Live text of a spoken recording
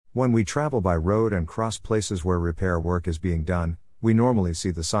When we travel by road and cross places where repair work is being done, we normally see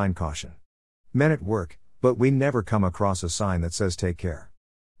the sign caution. Men at work, but we never come across a sign that says take care.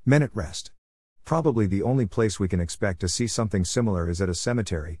 Men at rest. Probably the only place we can expect to see something similar is at a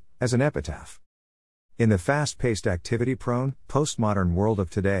cemetery, as an epitaph. In the fast-paced, activity-prone, postmodern world of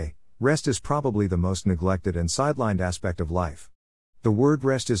today, rest is probably the most neglected and sidelined aspect of life. The word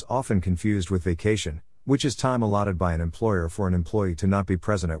rest is often confused with vacation, which is time allotted by an employer for an employee to not be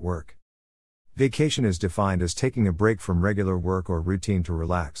present at work. Vacation is defined as taking a break from regular work or routine to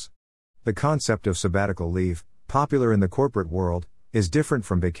relax. The concept of sabbatical leave, popular in the corporate world, is different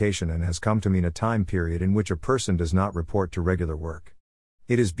from vacation and has come to mean a time period in which a person does not report to regular work.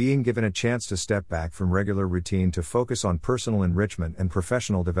 It is being given a chance to step back from regular routine to focus on personal enrichment and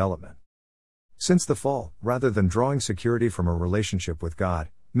professional development. Since the fall, rather than drawing security from a relationship with God,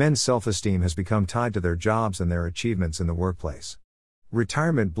 men's self-esteem has become tied to their jobs and their achievements in the workplace.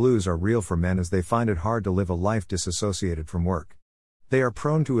 Retirement blues are real for men as they find it hard to live a life disassociated from work. They are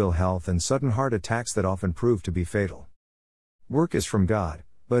prone to ill health and sudden heart attacks that often prove to be fatal. Work is from God,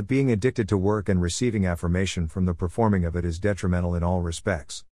 but being addicted to work and receiving affirmation from the performing of it is detrimental in all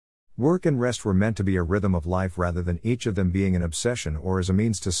respects. Work and rest were meant to be a rhythm of life rather than each of them being an obsession or as a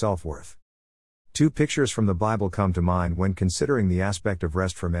means to self-worth. Two pictures from the Bible come to mind when considering the aspect of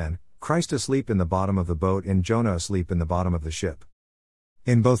rest for men: Christ asleep in the bottom of the boat and Jonah asleep in the bottom of the ship.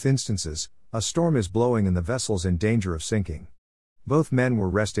 In both instances, a storm is blowing and the vessel's in danger of sinking. Both men were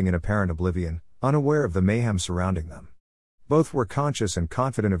resting in apparent oblivion, unaware of the mayhem surrounding them. Both were conscious and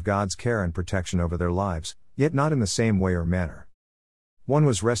confident of God's care and protection over their lives, yet not in the same way or manner. One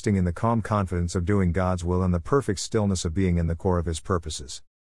was resting in the calm confidence of doing God's will and the perfect stillness of being in the core of His purposes.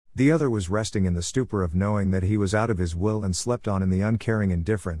 The other was resting in the stupor of knowing that he was out of his will and slept on in the uncaring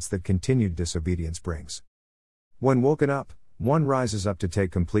indifference that continued disobedience brings. When woken up, one rises up to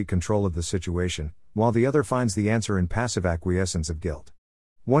take complete control of the situation, while the other finds the answer in passive acquiescence of guilt.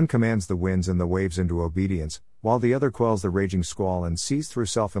 One commands the winds and the waves into obedience, while the other quells the raging squall and sees through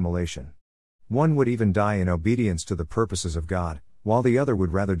self-immolation. One would even die in obedience to the purposes of God, while the other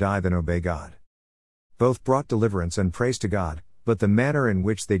would rather die than obey God. Both brought deliverance and praise to God, but the manner in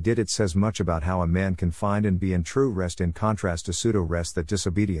which they did it says much about how a man can find and be in true rest in contrast to pseudo-rest that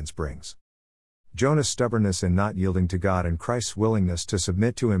disobedience brings. Jonah's stubbornness in not yielding to God and Christ's willingness to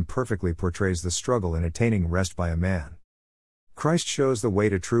submit to Him perfectly portrays the struggle in attaining rest by a man. Christ shows the way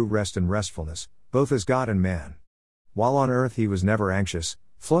to true rest and restfulness, both as God and man. While on earth He was never anxious,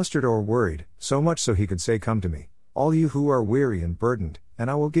 flustered or worried, so much so He could say, "Come to me, all you who are weary and burdened,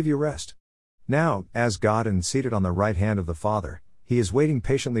 and I will give you rest." Now, as God and seated on the right hand of the Father, He is waiting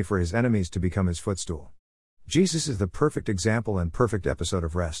patiently for His enemies to become His footstool. Jesus is the perfect example and perfect episode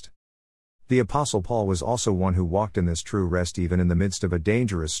of rest. The Apostle Paul was also one who walked in this true rest even in the midst of a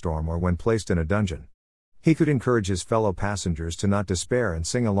dangerous storm or when placed in a dungeon. He could encourage his fellow passengers to not despair and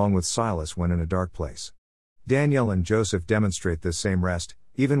sing along with Silas when in a dark place. Daniel and Joseph demonstrate this same rest,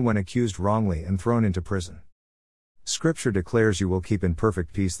 even when accused wrongly and thrown into prison. Scripture declares, "You will keep in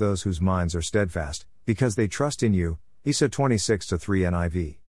perfect peace those whose minds are steadfast, because they trust in you." Isa 26-3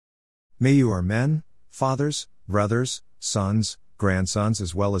 NIV. May you, our men, fathers, brothers, sons, grandsons,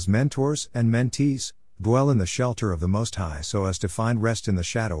 as well as mentors and mentees, dwell in the shelter of the Most High so as to find rest in the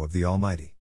shadow of the Almighty.